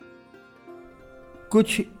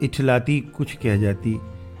कुछ इठलाती कुछ कह जाती,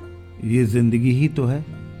 ये जिंदगी ही तो है।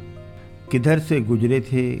 किधर से गुजरे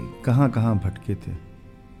थे, कहाँ कहाँ भटके थे।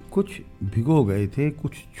 कुछ भिगो गए थे,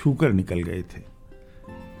 कुछ छूकर निकल गए थे।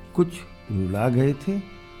 कुछ रुला गए थे,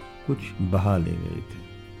 कुछ बहा ले गए थे।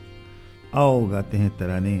 आओ गाते हैं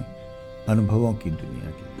तराने अनुभवों की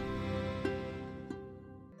दुनिया के।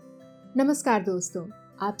 नमस्कार दोस्तों,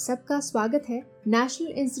 आप सबका स्वागत है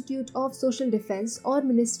national institute of social defence और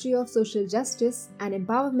ministry of social justice and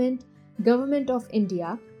empowerment, government of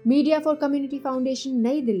India, media for community foundation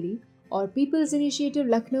नई दिल्ली और पीपल्स इनिशिएटिव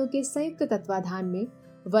लखनऊ के संयुक्त तत्वाधान में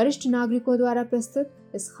वरिष्ठ नागरिकों द्वारा प्रस्तुत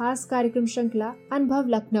इस खास कार्यक्रम श्रृंखला अनुभव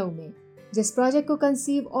लखनऊ में, जिस प्रोजेक्ट को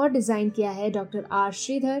कंसीव और डिजाइन किया है डॉक्टर आर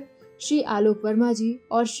श्रीधर, श्री आलोक वर्मा जी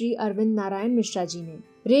और श्री अरविंद नारायण मिश्रा जी ने।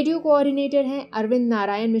 रेडियो कोऑर्डिनेटर हैं अरविंद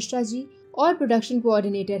नारायण मिश्रा जी और प्रोडक्शन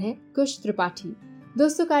कोऑर्डिनेटर हैं कुश त्रिपाठी।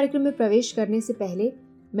 दोस्तों, कार्यक्रम में प्रवेश करने से पहले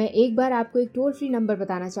मैं एक बार आपको एक टोल फ्री नंबर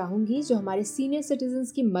बताना चाहूंगी जो हमारे सीनियर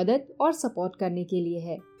सिटीजन्स की मदद और सपोर्ट करने के लिए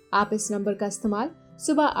है। आप इस नंबर का इस्तेमाल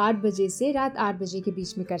सुबह 8 बजे से रात 8 बजे के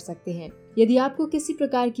बीच में कर सकते हैं। यदि आपको किसी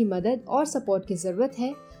प्रकार की मदद और सपोर्ट की जरूरत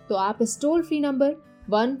है तो आप इस टोल फ्री नंबर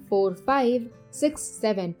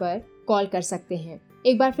 14567 पर कॉल कर सकते हैं।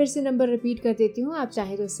 एक बार फिर से नंबर रिपीट कर देती हूँ, आप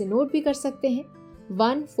चाहें तो इसे नोट भी कर सकते हैं।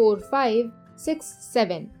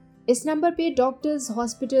 14567। इस नंबर पे doctors,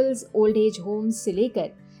 hospitals, old age homes से लेकर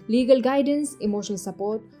लीगल गाइडेंस, इमोशनल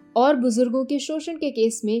सपोर्ट और बुजुर्गों के शोषण के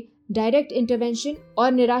केस में डायरेक्ट इंटरवेंशन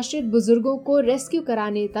और निराश्रित बुजुर्गों को रेस्क्यू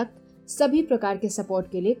कराने तक सभी प्रकार के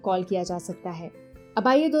सपोर्ट के लिए कॉल किया जा सकता है। अब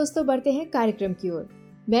आइए दोस्तों, बढ़ते हैं कार्यक्रम की ओर।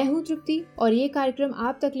 मैं हूँ तृप्ति और ये कार्यक्रम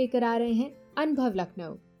आप तक लेकर आ रहे हैं अनुभव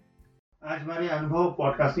लखनऊ। आज हमारे अनुभव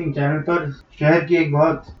पॉडकास्टिंग चैनल पर शहर की एक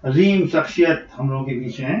बहुत अजीम शख्सियत हम लोगों के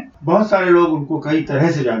बीच हैं। बहुत सारे लोग उनको कई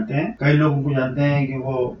तरह से जानते हैं। कई लोग उनको जानते हैं कि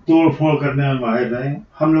वो तोड़ फोड़ करने में माहिर रहे।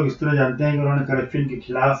 हम लोग इस तरह जानते हैं कि उन्होंने करप्शन के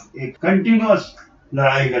खिलाफ एक कंटिन्यूअस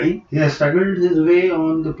लड़ाई लड़ी। He has struggled his way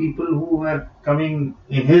on the people who were coming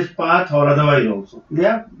in his path or otherwise also. They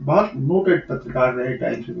are बहुत नोटेड पत्रकार रहे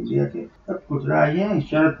टाइम्स ऑफ इंडिया के। अब गुजरा ये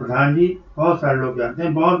शरद प्रधान जी, बहुत सारे लोग जानते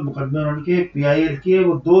हैं। बहुत मुकदमे उनके PIL के,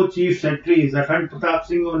 वो 2 चीफ सेक्रेटरीज अखंड प्रताप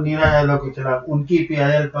सिंह और नीरा यादव के खिलाफ उनकी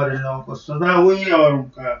PIL पर इन लोगों को सजा हुई और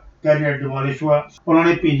उनका कैरियर डिमोलिश हुआ।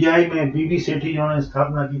 उन्होंने PGI में BB सेठी जिन्होंने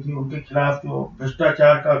स्थापना की थी, उनके खिलाफ जो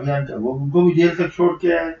भ्रष्टाचार का अभियान था वो उनको भी जेल तक छोड़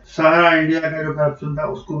के आए। सहारा इंडिया का जो करप्शन था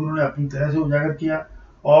उसको भी उन्होंने अपनी तरह से उजागर किया।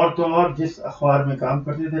 और तो और जिस अखबार में काम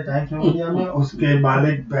करते थे टाइम्स ऑफ इंडिया में, उसके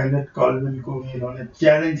मालिक बेनेट कॉलविन को भी इन्होंने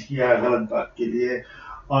चैलेंज किया गलत बात के लिए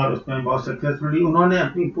और उसमें बहुत सक्सेसफुली उन्होंने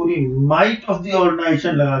अपनी पूरी माइट ऑफ द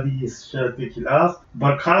ऑर्गेनाइजेशन लगा दी इस शर्त के खिलाफ।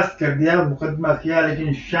 बर्खास्त कर दिया, मुकदमा किया,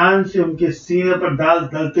 लेकिन शान से उनके सीने पर दाल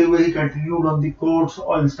डलते हुए ही कंटिन्यूड ऑन द कोर्ट्स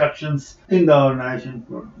और instructions in the organisation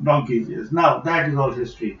for donkeys years. Now that is all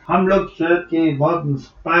history. हम लोग शरद के बहुत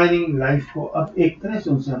इंस्पायरिंग लाइफ को अब एक तरह से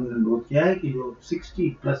उनसे हमने अनुरोध किया है कि जो 60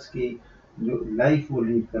 प्लस की जो लाइफ वो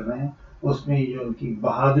लीड कर रहे हैं उसमें जो उनकी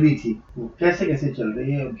बहादुरी थी वो कैसे कैसे चल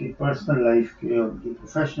रही है, उनकी पर्सनल लाइफ के और उनकी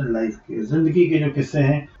प्रोफेशनल लाइफ के, जिंदगी के जो किस्से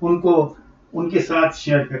हैं उनको उनके साथ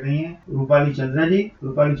शेयर कर रही हैं रूपाली चंद्रा जी।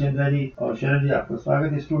 रूपाली चंद्रा जी और शरद जी, आपका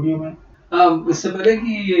स्वागत है स्टूडियो में। इससे पहले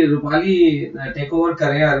कि रूपाली टेक ओवर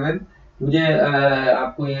करें अरविंद, मुझे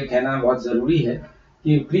आपको ये कहना बहुत जरूरी है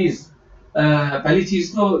कि प्लीज पहली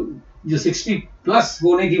चीज तो जो 60 प्लस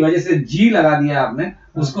होने की वजह से जी लगा दिया आपने,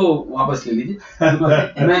 उसको वापस ले लीजिए।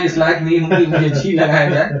 मैं इस लायक नहीं हूँ कि मुझे जी लगाया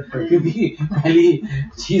जाए, क्योंकि पहली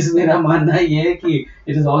चीज मेरा मानना ये है कि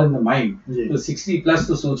it is all in the mind. तो 60 प्लस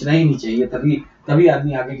तो सोचना ही नहीं चाहिए, तभी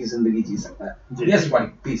आदमी आगे की जिंदगी जी सकता है। यस भाई,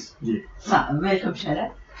 प्लीज। हाँ, वेलकम शरद।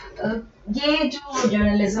 ये जो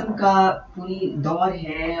जर्नलिज्म का पूरी दौर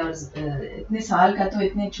है और इतने साल का तो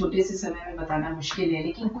इतने छोटे से समय में बताना मुश्किल है,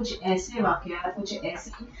 लेकिन कुछ ऐसे वाकयात, कुछ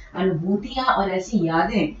ऐसी अनुभूतियां और ऐसी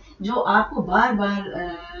यादें जो आपको बार बार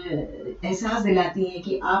एहसास दिलाती हैं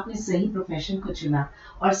कि आपने सही प्रोफेशन को चुना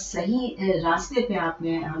और सही रास्ते पे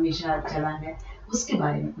आपने हमेशा चला है, उसके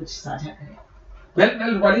बारे में कुछ साझा करें।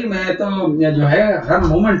 वेल वाली, मैं तो जो है हर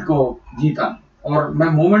मोमेंट को जीता और मैं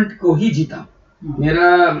मोमेंट को ही जीता।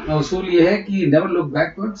 मेरा उसूल ये है कि never look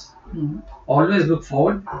backwards, always look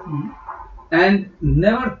forward and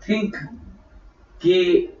never think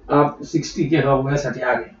कि आप 60 के हो गए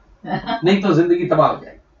सटिया गए, नहीं तो जिंदगी तबाह हो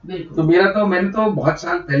जाएगी। तो मैंने तो बहुत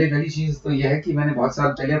साल पहले, पहली चीज तो यह है कि मैंने बहुत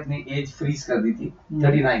साल पहले अपनी एज फ्रीज कर दी थी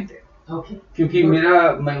 39 पे। क्योंकि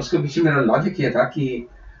मैं उसके पीछे मेरा लॉजिक ये था कि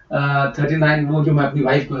 39 वो जो मैं अपनी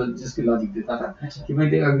वाइफ को जिसकी लॉजिक देता था कि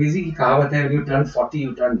भाई अंग्रेजी की कहावत है, you turn 40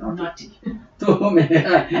 you turn naughty। तो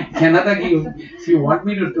मेरा कहना था कि if you want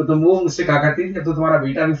me to, तो वो मुझसे कहा करती थी तो तुम्हारा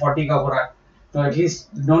बेटा भी 40 का हो रहा है तो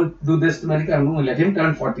एटलीस्ट डोंट डू दिस। तो मैंने कहा let him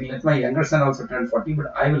turn 40, let my younger son also turn 40, but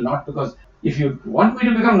I will not, because if you want me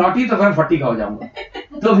to become naughty तो मैं 40 का हो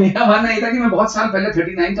जाऊंगा। तो मेरा मानना ये था कि मैं बहुत साल पहले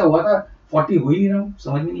 39 का हुआ था, 40 हो ही नहीं रहा हूँ,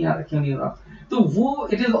 समझ में नहीं आ रहा क्यों नहीं हो रहा। तो वो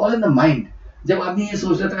it is all in the mind. जब आदमी ये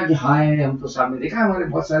सोच रहा था कि हाय हम तो सामने देखा है हमारे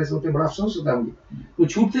बहुत सारे सोते, बड़ा अफसोस होता है मुझे, वो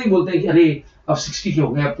छूटते ही बोलते हैं कि अरे अब 60 के हो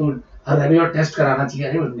गए, अब तो हर रेगुलर टेस्ट कराना चाहिए।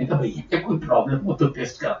 अरे उन्होंने कहा भैया क्या कोई प्रॉब्लम हो तो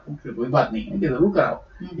टेस्ट कराओ, फिर कोई बात नहीं है कि जरूर कराओ,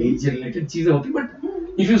 एज रिलेटेड चीजें होती,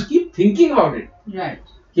 but if you keep thinking about it, right,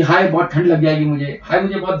 कि हाय बहुत ठंड लग जाएगी मुझे, हाय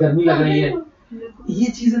मुझे बहुत गर्मी लग रही है, ये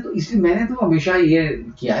चीजें तो इसलिए मैंने तो हमेशा ये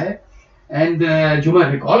किया है। एंड जो मैं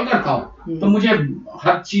रिकॉल करता हूँ तो मुझे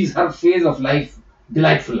हर चीज, हर फेज ऑफ लाइफ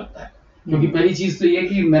डिलाइटफुल लगता है, क्योंकि पहली चीज तो ये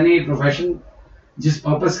कि मैंने प्रोफेशन जिस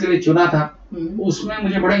पर्पस के लिए चुना था उसमें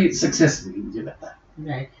मुझे बड़ी सक्सेस मिली, मुझे लगता है।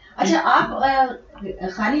 राइट। अच्छा, आप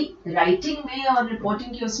खाली राइटिंग में और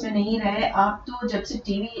रिपोर्टिंग के उसमें नहीं रहे, आप तो जब से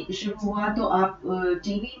टीवी शुरू हुआ तो आप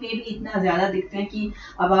टीवी में भी इतना ज्यादा दिखते हैं कि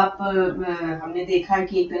अब आप हमने देखा है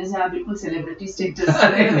कि एक तरह से आप बिल्कुल सेलिब्रिटी स्टेटस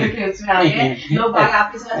के उसमें आ गए, लोग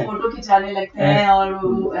आपके साथ फोटो खिंचाने लगते हैं और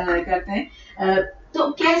वो करते हैं। तो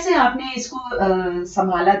कैसे आपने इसको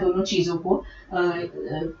संभाला, दोनों चीजों को,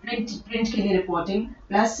 प्रिंट के लिए रिपोर्टिंग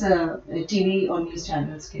प्लस टीवी और न्यूज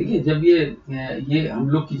चैनल्स के? देखिए, जब ये हम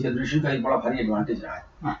लोग की जनरेशन का एक बड़ा भारी एडवांटेज रहा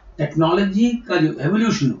है, टेक्नोलॉजी का जो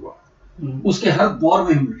एवोल्यूशन हुआ उसके हर दौर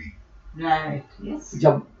में हम रहे। Right, yes.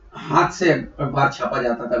 जब हाथ से अखबार छापा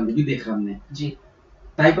जाता था, वो भी देखा हमने जी,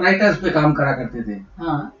 टाइपराइटर्स पे काम करा करते थे।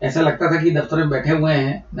 हाँ, ऐसा लगता था कि दफ्तर में बैठे हुए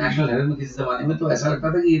हैं नेशनल हेराल्ड में किसी जमाने में, तो ऐसा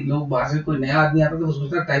लगता था कि लोग बाहर से कोई नया आदमी आता था वो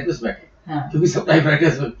सोचता टाइपिस्ट बैठे, हाँ, क्योंकि सब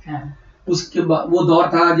टाइपराइटर्स पे। हाँ, उसके बाद वो दौर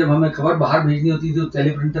था जब हमें खबर बाहर भेजनी होती थी तो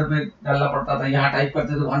टेलीप्रिंटर पे डालना पड़ता था, यहाँ टाइप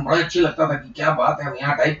करते थे, वहाँ बड़ा अच्छा लगता था कि क्या बात है, हम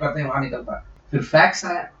यहाँ टाइप करते हैं वहाँ निकलता। फिर फैक्स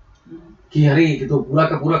आया कि अरे ये तो पूरा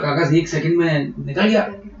का पूरा कागज 1 सेकंड में निकल गया,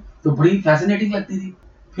 तो बड़ी फैसिनेटिंग लगती थी।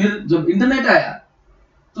 फिर जब इंटरनेट आया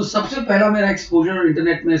तो सबसे पहला मेरा एक्सपोजर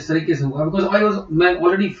इंटरनेट में इस तरीके से हुआ, बिकॉज मैं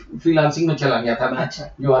ऑलरेडी फ्रीलांसिंग में चला गया था। मैं, अच्छा,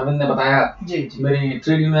 जो अरविंद ने बताया, जी, जी, मेरी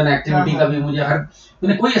ट्रेड यूनियन एक्टिविटी का भी मुझे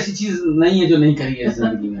मैंने कोई ऐसी चीज नहीं है जो नहीं करी है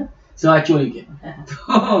जिंदगी में, सिवाय चोरी के।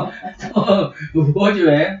 तो वो जो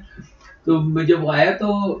है, तो जब आया तो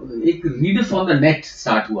एक Rediff on the net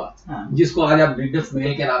start हुआ, जिसको आज आप रीडिफ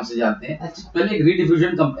मेल के नाम से जानते हैं। अच्छा, पहले एक रीडिफ्यूजन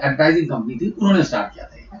एडवर्टाइजिंग कंपनी थी, उन्होंने स्टार्ट किया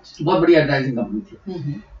था, बहुत बड़ी एडवर्टाइजिंग कंपनी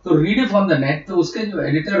थी। तो रीडिफ ऑन द नेट, तो उसके जो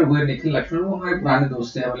एडिटर हुए निखिल लक्ष्मण, वो हमारे पुराने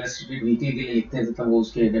दोस्त थे, वॉल स्ट्रीट वीकली के लिए लिखते थे, तब वो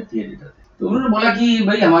उसके डेप्टी एडिटर थे। तो उन्होंने बोला कि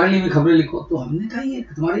भाई हमारे लिए भी खबरें लिखो। तो हमने कहा ये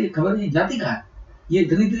तुम्हारी खबर ये जाती कहाँ है, ये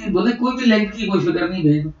इतनी, बोले कोई भी लेंथ की कोई फिक्र नहीं,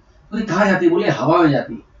 भेज दो। बोले कहाँ जाती है, बोले हवा में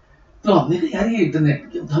जाती है। तो हमने कहा यार ये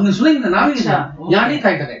इंटरनेट, हमने सुना ही ना, नाम ही नहीं, यहाँ नहीं था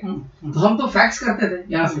इंटरनेट, तो हम तो फैक्स करते थे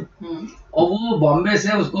यहाँ से, और वो बॉम्बे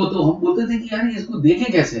से उसको, तो हम बोलते थे कि यार इसको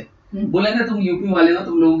देखें कैसे। बोले ना तुम यूपी वाले हो,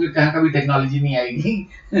 तुम लोगों के कहाँ कभी टेक्नोलॉजी नहीं आएगी,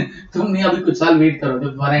 तुम नहीं, अभी कुछ साल वेट करो,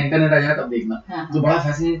 जब तुम्हारा इंटरनेट आ जाए तब देखना। तो बड़ा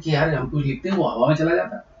फैसिनेट कि यार हम कुछ लिखते हैं वो हवा में चला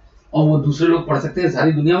जाता है और वो दूसरे लोग पढ़ सकते हैं,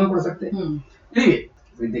 सारी दुनिया में पढ़ सकते हैं। anyway,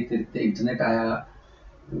 फिर देखते देखते इंटरनेट आया,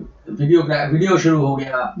 वीडियो शुरू हो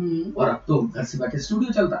गया, और अब तो घर से बैठे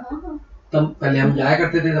स्टूडियो चलता। तब पहले हम जाया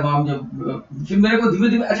करते थे तमाम, जब फिर मेरे को धीमे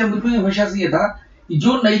धीमे, अच्छा मुझे हमेशा से ये था कि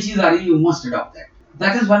जो नई चीज आ रही है you must adopt that,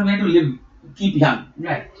 that is one way to live, keep young,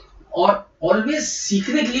 right. और ऑलवेज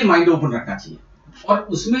सीखने के लिए माइंड ओपन रखना चाहिए, और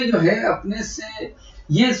उसमें जो है अपने से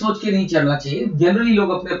ये सोच के नहीं चलना चाहिए। जनरली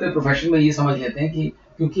लोग अपने अपने प्रोफेशन में ये समझ लेते हैं कि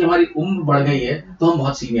क्योंकि हमारी उम्र बढ़ गई है तो हम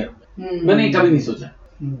बहुत सीनियर हो गए। मैंने कभी नहीं सोचा,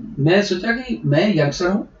 मैं सोचा कि मैं यंगस्टर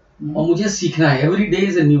हूँ और मुझे सीखना है, every day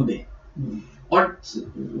is a new day, और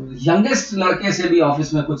यंगेस्ट लड़के से भी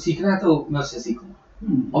ऑफिस में कुछ सीखना है तो मैं उससे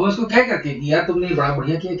सीखूंगा, और मैं उसको कह करके कि यार तुमने बड़ा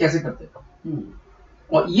बढ़िया किया, कैसे करते हो।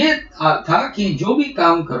 और ये था कि जो भी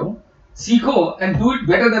काम करो सीखो and do it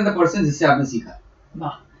better than the person जिससे आपने सीखा।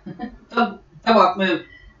 तब आप में,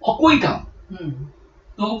 और कोई काम,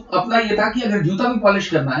 तो अपना ये था कि अगर जूता भी पॉलिश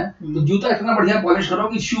करना है तो जूता इतना बढ़िया पॉलिश करो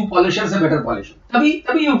कि शू पॉलिशर से बेटर पॉलिश हो,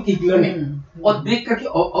 तभी यू कीप लर्निंग। और देख करके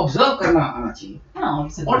ऑब्जर्व करना आना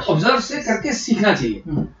चाहिए, और ऑब्जर्व से करके सीखना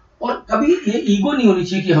चाहिए। और कभी ये ईगो नहीं होनी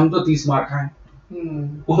चाहिए कि हम तो 30 मार्क खाएं,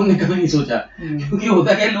 वो हमने कभी नहीं सोचा, क्योंकि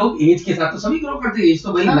होता है लोग एज के साथ तो सभी ग्रो करते हैं, एज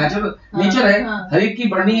तो भाई नेचर है, हर एक की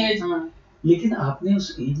बढ़नी है एज, लेकिन आपने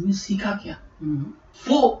उस एज में सीखा क्या,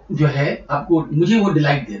 वो जो है आपको, मुझे वो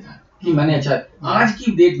डिलाइट देता है कि मैंने, अच्छा आज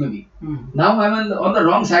की डेट में भी, now I am on the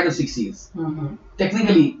wrong side of 60s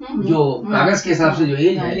technically, जो कागज के हिसाब से जो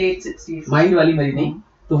एज है, माइंड वाली मेरी नहीं,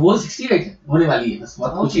 तो वो 68 है, होने वाली है, बस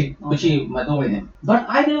बहुत कुछ ही मतों में है। But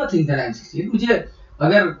I never think that I am 68। मुझे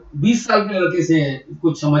अगर 20 साल के लड़के से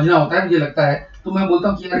कुछ समझना होता है, मुझे लगता है, तो मैं बोलता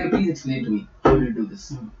हूँ कि यार please explain to me how you do this,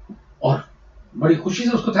 और बड़ी खुशी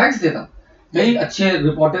से उसको थैंक्स देता हूँ कई अच्छे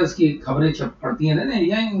रिपोर्टर्स की खबरें पढ़ती हैं ना,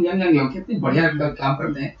 यंग लोग कितने बढ़िया काम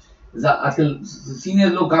करते हैं, आजकल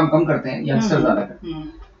सीनियर लोग काम कम करते हैं, यंगस्टर ज्यादा करते हैं।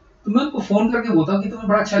 तो मैं उनको फोन करके बोलता हूँ कि तुमने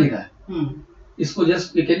बड़ा अच्छा लिखा है, इसको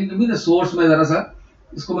just can you give me the source, में जरा सा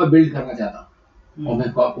इसको मैं बिल्ड करना चाहता हूँ, और मैं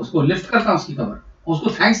उसको लिफ्ट करता हूँ उसकी खबर, उसको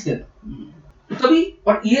थैंक्स देता हूँ। तो तभी,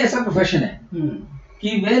 और ये ऐसा प्रोफेशन है कि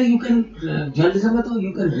वेयर यू कैन, जर्नलिज्म में तो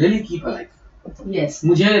you can really keep a life. Yes,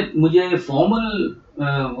 मुझे फॉर्मल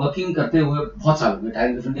वर्किंग करते हुए बहुत साल हो गए,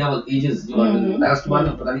 time of India was ages, जो लास्ट बार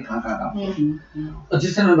में पता नहीं कहाँ था। और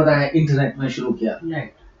जिस तरह मैंने बताया इंटरनेट में शुरू किया,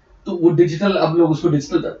 तो वो डिजिटल, अब लोग उसको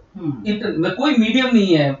डिजिटल में कोई मीडियम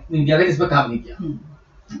नहीं है इंडिया का जिस पर काम नहीं किया।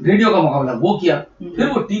 रेडियो का मुकाबला वो किया, फिर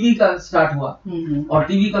वो टीवी का स्टार्ट हुआ, और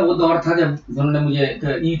टीवी का वो दौर था जब उन्होंने मुझे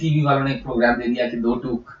ईटीवी वालों ने एक प्रोग्राम दे दिया कि दो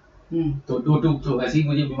टूक, तो दो टूक, तो वैसे ही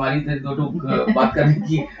मुझे बीमारी थी दो टूक बात करने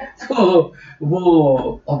की, तो वो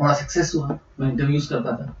और बड़ा सक्सेस हुआ। मैं इंटरव्यूज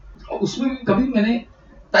करता था, और उसमें भी कभी मैंने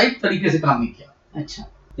टाइप तरीके से काम नहीं किया। अच्छा,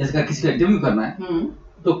 जैसे किसी का इंटरव्यू करना है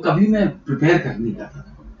तो कभी मैं प्रिपेयर कर नहीं करता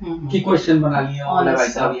था कि क्वेश्चन बना लिया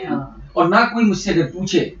और ना कोई मुझसे अगर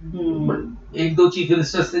पूछे। एक दो चीफ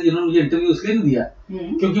मिनिस्टर्स थे जिन्होंने मुझे इंटरव्यू इसलिए नहीं दिया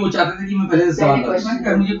क्योंकि वो चाहते थे कि मैं पहले से सवाल करूं। मैंने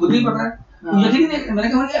कहा मुझे खुद नहीं पता है, यकीन नहीं, मैंने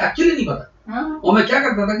कहा मुझे एक्चुअली नहीं पता। और मैं क्या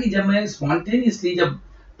करता था कि जब मैं स्पॉन्टेनियसली जब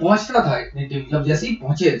पहुंचता था इंटरव्यू, जब जैसे ही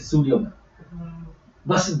पहुंचे स्टूडियो में,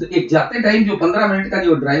 बस एक जाते टाइम जो 15 मिनट का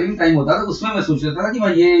जो ड्राइविंग टाइम होता था उसमें मैं सोच लेता था कि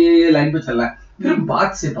मैं ये लाइन पे चल रहा है, फिर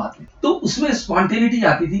बात से बात में तो उसमें स्पॉन्टेनिटी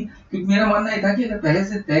आती थी, क्योंकि मेरा मानना ये था कि अगर पहले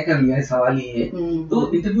से तय कर लिया है सवाल ये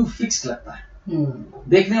तो इंटरव्यू फिक्स लगता है,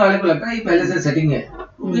 देखने वाले को लगता है ये पहले से सेटिंग है,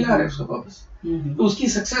 बेकार है उसका पर्पस। तो उसकी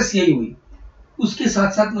सक्सेस यही हुई। उसके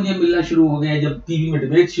साथ साथ मुझे मिलना शुरू हो गया, जब टीवी में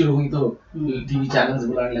डिबेट शुरू हुई तो टीवी चैनल्स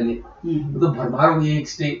बुलाने लगे, तो भरमार हो गई। एक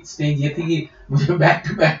स्टेज ये थी कि मुझे बैक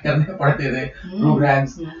टू बैक करने पड़ते थे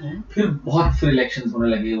प्रोग्राम्स, फिर बहुत इलेक्शंस होने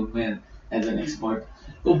लगे उनमें एज एन एक्सपर्ट।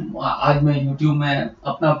 तो आज मैं यूट्यूब में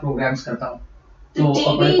अपना प्रोग्राम्स करता हूँ। तो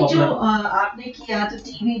टीवी जो आपने किया, तो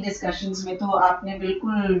टीवी डिस्कशंस में तो आपने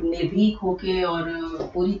बिल्कुल निर्भीक होके और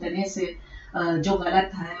पूरी तरह से जो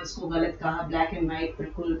गलत है उसको गलत कहा, ब्लैक एंड व्हाइट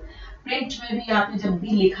बिल्कुल। प्रिंट में भी आपने जब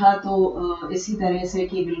भी लिखा तो इसी तरह से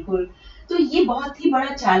कि बिल्कुल, तो ये बहुत ही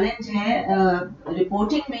बड़ा चैलेंज है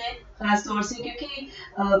रिपोर्टिंग में खास तौर से, क्योंकि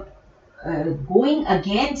going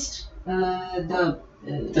against the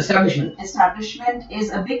establishment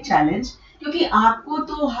is a big challenge, क्योंकि आपको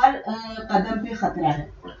तो हर कदम पे खतरा है।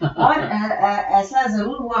 और ऐसा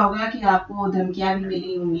जरूर हुआ होगा कि आपको धमकियां भी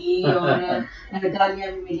मिली होंगी और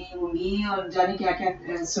गालियां भी मिली होंगी और जाने क्या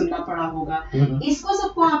क्या सुनना पड़ा होगा। इसको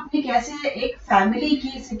सबको आपने कैसे एक फैमिली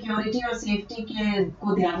की सिक्योरिटी और सेफ्टी के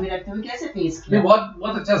को ध्यान में रखते हुए कैसे फेस किया?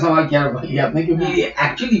 बहुत अच्छा सवाल किया आपने, क्योंकि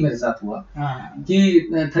एक्चुअली मेरे साथ हुआ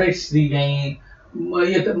कि थ्रेट्स दी गई,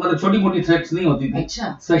 ये मतलब छोटी मोटी थ्रेट्स नहीं होती थी।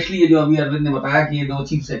 अच्छा। स्पेशली ये जो अभी अरविंद ने बताया कि ये दो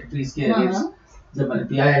चीफ सेक्रेटरीज के जब मैंने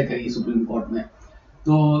पीआईएल करी सुप्रीम कोर्ट में,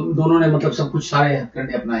 तो दोनों ने मतलब सब कुछ सारे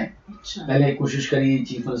हथकंडे अपनाए। अच्छा। पहले कोशिश करी,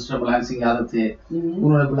 चीफ मिनिस्टर मुलायम सिंह यादव थे,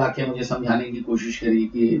 उन्होंने बुला के मुझे समझाने की कोशिश करी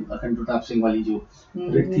कि अखंड प्रताप सिंह वाली जो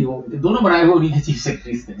रिट थी वो दोनों बनाए हुए उन्हीं के चीफ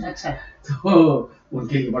सेक्रेटरीज थे। अच्छा। तो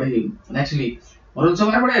उनके लिए बड़ी नेचुरली, और उनसे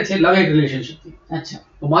हमारे बड़े अच्छे लव हेट रिलेशनशिप थी। अच्छा।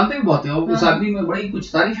 वो मानते भी बहुत थे, और उस आदमी में बड़ी कुछ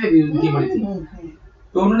तारीफें भी उनकी बड़ी थी।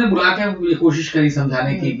 तो उन्होंने बुला के कोशिश करी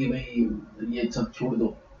समझाने की कि भाई ये सब छोड़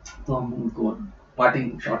दो। तो हम उनको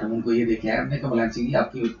पार्टिंग शॉट हम उनको ये देखे आए, हमने कहा मुलायम सिंह जी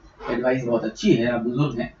आपकी एडवाइस बहुत अच्छी है, आप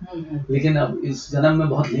बुजुर्ग हैं, लेकिन अब इस जन्म में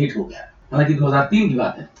बहुत लेट हो गया। हालांकि 2003 की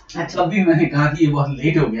बात है। अच्छा। तब भी मैंने कहा कि ये बहुत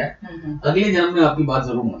लेट हो गया, अगले जन्म में आपकी बात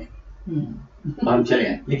जरूर होनी। हम चले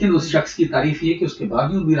आए, लेकिन उस शख्स की तारीफ ये कि उसके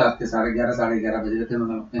बावजूद भी रात के 11:30 साढ़े 11 बजे थे,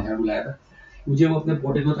 उन्होंने अपने घर बुलाया था, मुझे वो अपने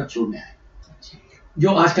पोर्टिको तक छोड़ने आए।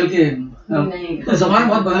 जो आजकल के तो जमाना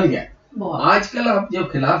बहुत बदल गया। आजकल आप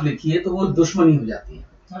जब खिलाफ लिखिए तो वो दुश्मनी हो जाती है।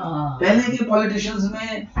 पहले के पॉलिटिशियंस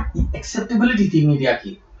में एक्सेप्टेबिलिटी थी मीडिया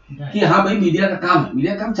की, कि हाँ भाई मीडिया का काम है,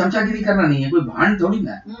 मीडिया का काम चमचागिरी करना नहीं है, कोई भांड थोड़ी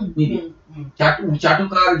ना है मीडिया।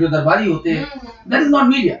 चाटुकार जो दरबारी होते हैं, that is not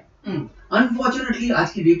media. Unfortunately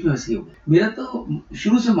आज की डेट में वैसे हो गया। मेरा तो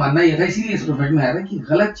शुरू से मानना यह था, इसीलिए इस प्रोफेशन में आया था, कि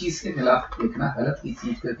गलत चीज के खिलाफ लिखना, गलत की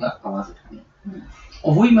चीज के खिलाफ आवाज उठानी,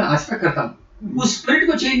 और वही मैं आज तक करता हूँ। उस स्पिरिट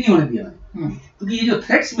को चेंज नहीं होने दिया मैंने, क्योंकि ये जो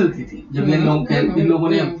थ्रेट्स मिलती थी, जब इन लोगों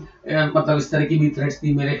ने मतलब इस तरह की भी थ्रेट्स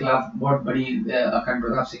थी मेरे खिलाफ। बहुत बड़ी, अखंड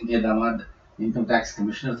प्रताप सिंह के दामाद इनकम टैक्स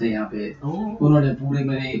कमिश्नर थे यहाँ पे, उन्होंने पूरे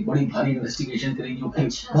मेरे बड़ी भारी इन्वेस्टिगेशन करी जो कि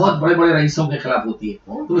बहुत बड़े बड़े रईसों के खिलाफ होती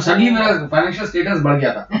है। तो सडनली मेरा फाइनेंशियल स्टेटस बढ़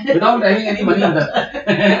गया था विदाउट हैविंग एनी मनी अंदर।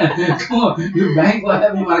 तो बैंक वाला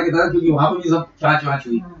भी मार के था, क्योंकि वहां पर भी सब जांच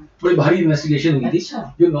हुई, बड़ी भारी इन्वेस्टिगेशन हुई थी,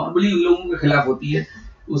 जो नॉर्मली उन लोगों के खिलाफ होती है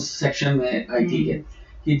उस सेक्शन में आईटी के,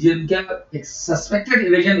 कि जिनका एक सस्पेक्टेड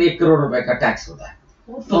इवेजन 1 करोड़ रुपए का टैक्स होता है,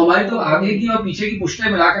 तो हमारी तो आगे की और पीछे की पुश्तें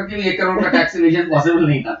मिला करके भी 1 करोड़ का टैक्स इवेजन पॉसिबल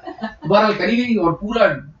नहीं था। बहरहाल करी गई और पूरा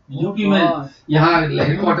यूपी में यहाँ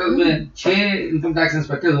हेडक्वार्टर में 6 इनकम टैक्स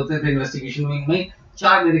इंस्पेक्टर्स होते थे इन्वेस्टिगेशन विंग में,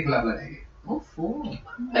 4 मेरे खिलाफ लगाए गए।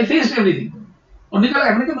 आई फेस्ड एवरीथिंग और निकला।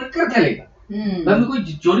 हमने कहा मैं कर क्या लेगा, हमने कोई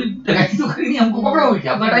चोरी डकैती तो करी नहीं, हमको पकड़ोगे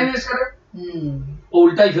क्या, अपना टाइम वेस्ट कर रहे। और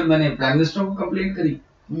उल्टा ही फिर मैंने प्राइम मिनिस्टर को कंप्लेंट करी,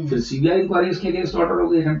 फिर सीबीआई इंक्वायरी उसके अगेंस्ट ऑर्डर हो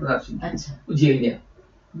गई खंड प्रताप सिंह। अच्छा। वो जेल गया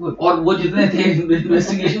और वो जितने थे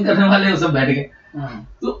इन्वेस्टिगेशन करने वाले वो सब बैठ गए।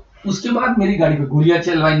 तो उसके बाद मेरी गाड़ी पे गोलियां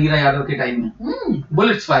चलवाई नीरा यादव के टाइम में,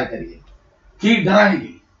 बुलेट्स फायर करिए कि डराने के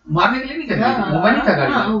लिए, मारने के लिए नहीं करिए। वो नहीं था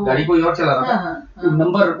गाड़ी, गाड़ी कोई और चला रहा था। तो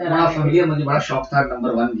नंबर बड़ा फेमिलियर, मुझे बड़ा शौक था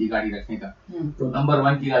नंबर 1 की गाड़ी रखने का। तो नंबर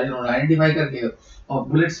 1 की गाड़ी उन्होंने आइडेंटिफाई करके और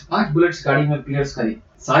बुलेट्स 5 बुलेट्स गाड़ी में पियर्स करी,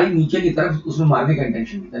 सारी नीचे की तरफ, उसमें मारने का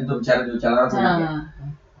इंटेंशन नहीं था। तो बेचारा जो चला रहा था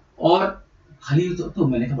और खाली तो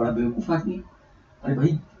मैंने कहा बड़ा बेवकूफ आदमी। अरे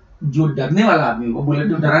भाई जो डरने वाला आदमी वो बुलेट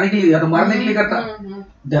तो डराने के लिए या तो मारने के लिए करता,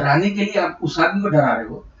 डराने के लिए आप उस आदमी को डरा रहे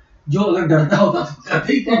हो जो अगर डरता होता तो करता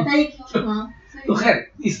ही क्यों। तो खैर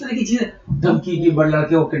इस तरह की चीज, धमकी की बड़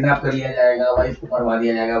लड़के को किडनैप कर लिया जाएगा, वाइफ को मरवा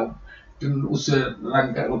दिया जाएगा, उस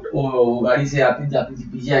रन कर गाड़ी से आती जाती थी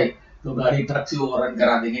पीछे आई तो गाड़ी ट्रक से ओवररन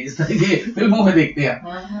करा देंगे, इस तरह के फिल्मों में देखते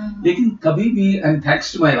हैं। लेकिन कभी भी, and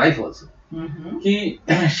thanks to my wife also, कि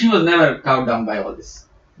she was never cowed down by all this.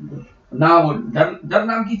 ना वो डर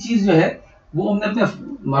नाम की चीज जो है वो हमने अपने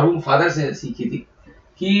मरहूम फादर से सीखी थी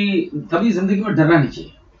कि कभी जिंदगी में डरना नहीं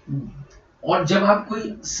चाहिए। और जब आप कोई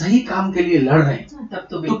सही काम के लिए लड़ रहे हैं तब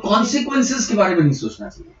तो कॉन्सिक्वेंसेस के बारे में नहीं सोचना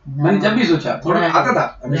चाहिए। मैंने जब भी सोचा, थोड़ा आता था,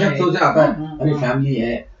 हमेशा सोचा आता है, अरे फैमिली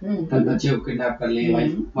है, कल बच्चे को किडनैप कर ले,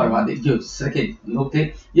 वाइफ मरवा दे, जो इस तरह के लोग थे।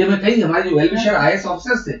 ये मैं कई हमारे जो वेलविशर आईएएस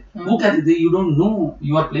ऑफिसर्स थे वो कहते थे, you don't know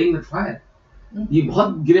you are playing with fire. ये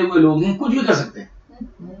बहुत गिरे हुए लोग हैं, कुछ भी कर सकते हैं,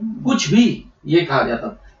 कुछ भी, ये कहा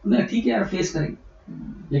जाता। उन्हें ठीक है यार, फेस करेंगे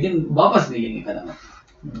लेकिन वापस नहीं लेंगे कदम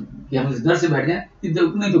कि हम इस डर से बैठ जाए,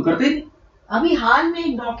 नहीं तो करते नहीं। अभी हाल में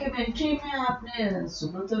एक डॉक्यूमेंट्री में आपने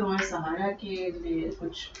सुब्रत रॉय सहारा के लिए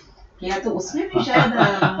कुछ किया, तो उसमें भी शायद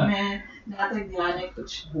हमें जहाँ तक ध्यान है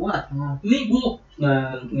कुछ हुआ था। नहीं, वो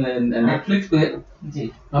नेटफ्लिक्स पे जी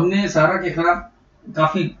हमने सहारा के खिलाफ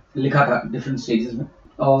काफी लिखा था डिफरेंट स्टेजेस में,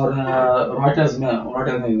 और रॉयटर्स में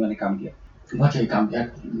भी मैंने काम किया, बहुत ही काम किया।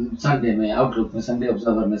 संडे में आउटलुक में, संडे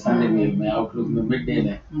ऑब्जर्वर में, संडे में आउटलुक में, मिड डे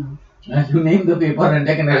में, you name the paper, and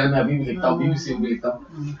Deccan Herald में अभी भी लिखता हूँ, बीबीसी में भी लिखता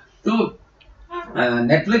हूँ। तो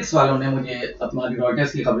नेटफ्लिक्स वालों ने मुझे अपना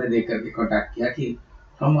रॉयटर्स की खबरें देख करके कांटेक्ट किया कि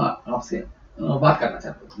हम आपसे बात करना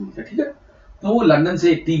चाहते हैं। ठीक है, तो वो लंदन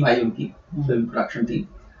से एक टीम आई, उनकी फिल्म प्रोडक्शन टीम।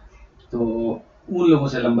 तो उन लोगों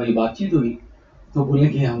से लंबी बातचीत हुई, तो बोले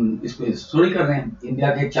कि हम इस पे स्टोरी कर रहे हैं इंडिया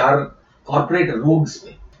के 4 कॉर्पोरेट रोग्स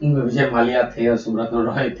पे। उनमें विजय माल्या थे, और सुब्रत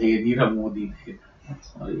रॉय थे, नीरव मोदी थे,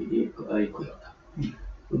 और एक कोई और था।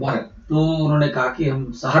 तो उन्होंने कहा कि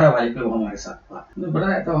हम सहारा वाले पे, वो हमारे साथ बात में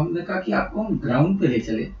बताया। तो हमने कहा कि आपको हम ग्राउंड पे ले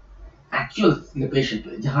चले, एक्चुअल लोकेशन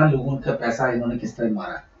पे, जहाँ लोगों का पैसा इन्होंने किस तरह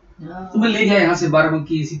मारा है। तो मैं ले गया यहाँ से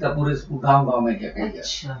बाराबंकी, सीतापुर, गाँव में क्या कह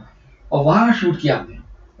गया, और वहाँ शूट किया हमने।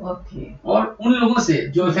 और उन लोगों से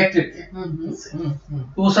जो इफेक्टेड थे,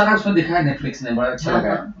 तो वो सारा उसमें दिखाया नेटफ्लिक्स ने, बड़ा अच्छा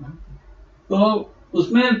लगा। तो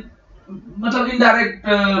उसमें मतलब इनडायरेक्ट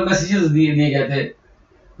मैसेजेस दिए गए थे,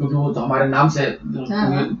 क्योंकि वो तो हमारे नाम से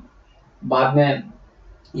बाद में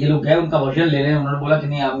ये लोग गए उनका वर्जन ले रहे हैं। उन्होंने बोला कि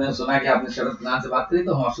नहीं, आपने सुना कि आपने शरद खान से बात करी,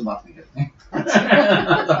 तो हम आपसे बात नहीं करते हैं।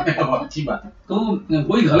 अच्छी बात है। तो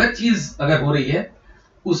कोई गलत चीज अगर हो रही है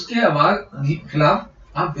उसके खिलाफ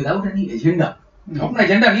आप विदाउट एनी एजेंडा, अपना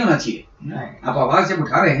एजेंडा नहीं होना चाहिए, आप आवाज जब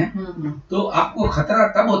उठा रहे हैं तो आपको खतरा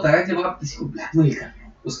तब होता है जब आप किसी को ब्लैकमेल कर रहे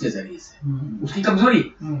हैं उसके जरिए से। उसकी कमजोरी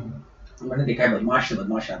मैंने देखा है, बदमाश से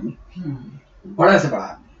बदमाश आदमी, बड़ा से बड़ा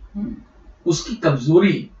आदमी, उसकी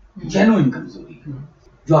कमजोरी जेन्युइन कमजोरी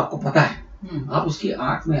जो आपको पता है, आप उसकी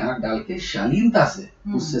आंख में आंख डाल के शालीनता से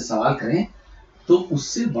उससे सवाल करें तो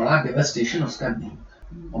उससे बड़ा डेवास्टेशन उसका नहीं।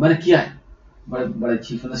 और मैंने किया है, बड़े बड़े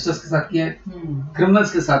चीफ मिनिस्टर्स के साथ किया है,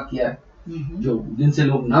 क्रिमिनल्स के साथ किया है, जो जिनसे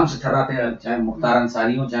लोग नाम से ठहराते हैं, चाहे मुख्तार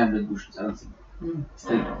अंसारी हो, चाहे ब्रजभूषण शरण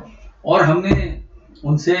सिंह, और हमने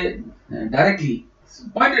उनसे डायरेक्टली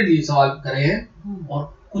पॉइंटेडली सवाल करे हैं,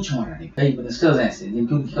 और कुछ हमारा नहीं। कई मिनिस्टर्स हैं ऐसे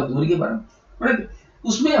जिनकी उनकी कमजोरी के बारे में,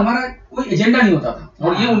 उसमें हमारा कोई एजेंडा नहीं होता था,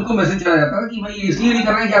 और ये उनको मैसेज चला जाता था कि भाई ये इसलिए नहीं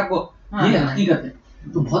कर रहे हैं कि आपको ये हकीकत है।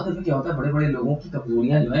 तो बहुत दफे क्या होता है, बड़े बड़े लोगों की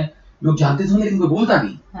कमजोरियां जो है लोग जानते थे लेकिन कोई बोलता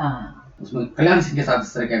नहीं। उसमें कल्याण सिंह के साथ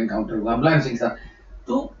इस तरह का एनकाउंटर हुआ, मुलायम सिंह के साथ,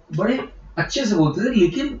 तो बड़े अच्छे से बोलते थे,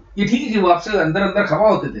 लेकिन ये ठीक है कि वो आपसे अंदर अंदर खफा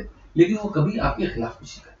होते थे, लेकिन वो कभी आपके खिलाफ कुछ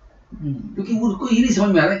नहीं करते, क्योंकि उनको ये नहीं समझ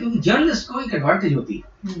में आ रहा है। क्योंकि जर्नलिस्ट को एक एडवांटेज होती है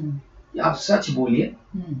कि आप सच बोलिए,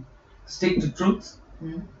 stick to truth,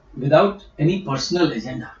 without any personal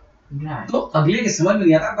agenda. Right. तो अगले के समझ में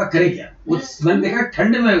नहीं आता आपका करे क्या। मैंने देखा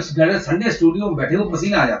ठंड में संडे स्टूडियो में बैठे हो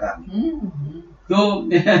पसीना आ जाता है,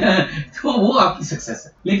 तो वो आपकी सक्सेस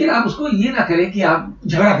है। लेकिन आप उसको ये ना करें कि आप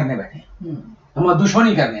झगड़ा करने बैठे, हम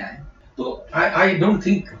दुश्मनी करने आए। तो आई डोंट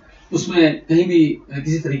थिंक उसमें कहीं भी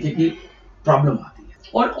किसी तरीके की प्रॉब्लम आती है,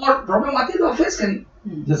 और प्रॉब्लम आती है तो आप फेस करिए।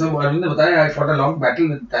 जैसे अरविंद ने बताया, आई fought a long battle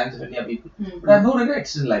with times of India people, but I have no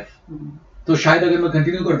regrets in life. तो शायद अगर मैं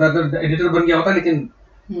कंटिन्यू करता तो एडिटर बन गया होता, लेकिन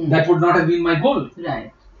that would not have been my goal.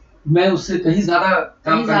 Right, मैं उससे कहीं ज्यादा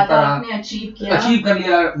काम करता रहा, अचीव कर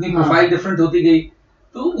लिया, अपनी प्रोफाइल डिफरेंट होती गई।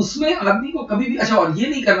 तो उसमें आदमी को कभी भी अच्छा, और ये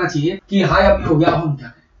नहीं करना चाहिए कि हाय अब हो गया हम क्या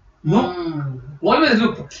करें। No, always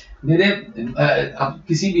look. मेरे अब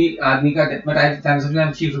किसी भी आदमी का times of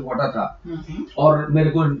India chief reporter था और मेरे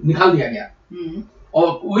को निकाल दिया गया,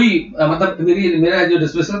 और वही मतलब मेरा जो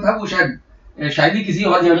डिसमिसल था वो शायद ही किसी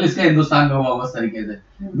और जर्नलिस्ट का हिंदुस्तान में हुआ उस तरीके से।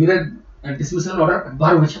 मेरा डिसमिसल ऑर्डर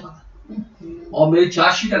अखबारों में छपा था, और मेरी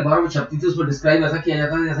चार्जशीट अखबारों में छपती थी। उसमें डिस्क्राइब ऐसा किया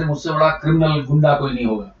जाता है जैसे मुझसे बड़ा क्रिमिनल गुंडा कोई नहीं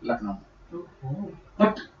होगा लखनऊ में।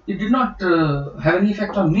 But it did not have any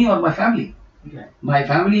effect on me और my family. My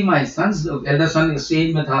family, my sons, elder son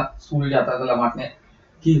stage में था, स्कूल जाता था लमाट में,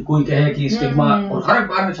 कि कोई कहे कि स्टिग्मा, और हर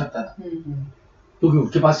अखबार में छपता था, क्योंकि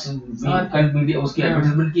उनके पास मीडिया उसकी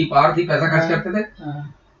एडवर्टाइजमेंट की पावर थी, पैसा खर्च करते थे।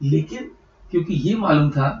 लेकिन क्योंकि ये मालूम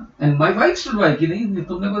था, and my wife stood by कि नहीं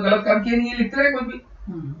तुमने कोई गलत काम किया नहीं है, लिखते रहे कोई भी।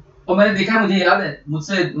 और मैंने देखा, मुझे याद है,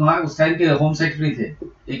 मुझसे वहाँ उस टाइम के होम सेक्रेटरी थे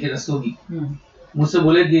एक रस्तोगी, मुझसे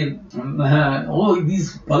बोले कि oh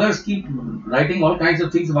these buggers keep writing all kinds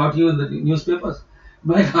of things about you in the newspapers।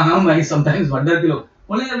 मैं कहा मैं sometimes wonder कि लोग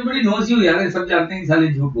बोले everybody knows you यार, सब जानते हैं साले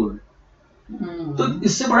झूठ बोल रहे। तो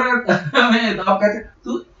इससे बड़ा मैं आप कहते,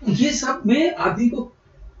 तो ये सब में आदमी को,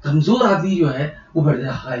 कमजोर आदमी जो है वो बैठ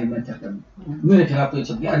जाए, हाय मैं क्या करूं, मेरे खिलाफ तो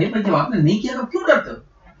छप गया। अरे भाई जब आपने नहीं किया तो क्यों डरते हो?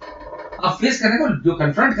 आप फेस करने को, जो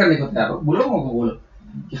कन्फ्रंट करने को तैयार हो, बोलो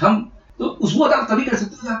कि हम तो उसको आप तभी कर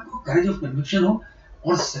सकते हो जब आपको करेज ऑफ कन्विक्शन हो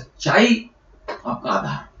और सच्चाई आपका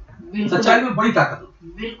आधार। सच्चाई में बड़ी ताकत होती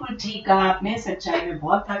है। बिल्कुल ठीक कहा आपने, सच्चाई में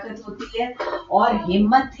बहुत ताकत होती है, और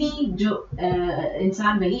हिम्मत ही जो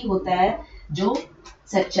इंसान वही होता है जो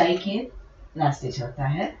सच्चाई के रास्ते चलता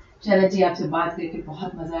है। शरद जी, आपसे बात करके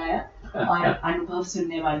बहुत मजा आया, और अनुभव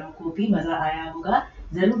सुनने वालों को भी मजा आया होगा।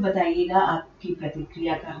 जरूर बताइएगा, आपकी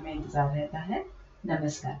प्रतिक्रिया का हमें इंतजार रहता है।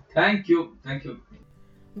 नमस्कार। Thank you, thank you.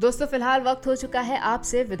 दोस्तों, फिलहाल वक्त हो चुका है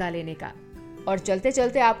आपसे विदा लेने का, और चलते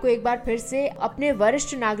चलते आपको एक बार फिर से अपने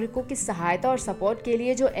वरिष्ठ नागरिकों की सहायता और सपोर्ट के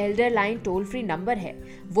लिए जो Elder line toll free number है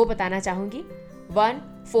वो बताना चाहूंगी,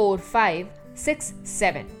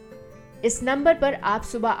 14567। इस नंबर पर आप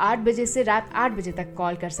सुबह 8 बजे से रात 8 बजे तक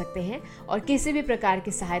कॉल कर सकते हैं, और किसी भी प्रकार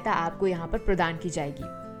की सहायता आपको यहाँ पर प्रदान की जाएगी।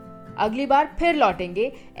 अगली बार फिर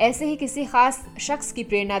लौटेंगे ऐसे ही किसी खास शख्स की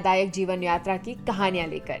प्रेरणादायक जीवन यात्रा की कहानियां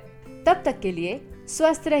लेकर। तब तक के लिए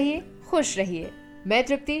स्वस्थ रहिए, खुश रहिए। मैं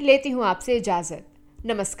तृप्ति लेती हूँ आपसे इजाजत।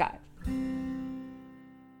 नमस्कार।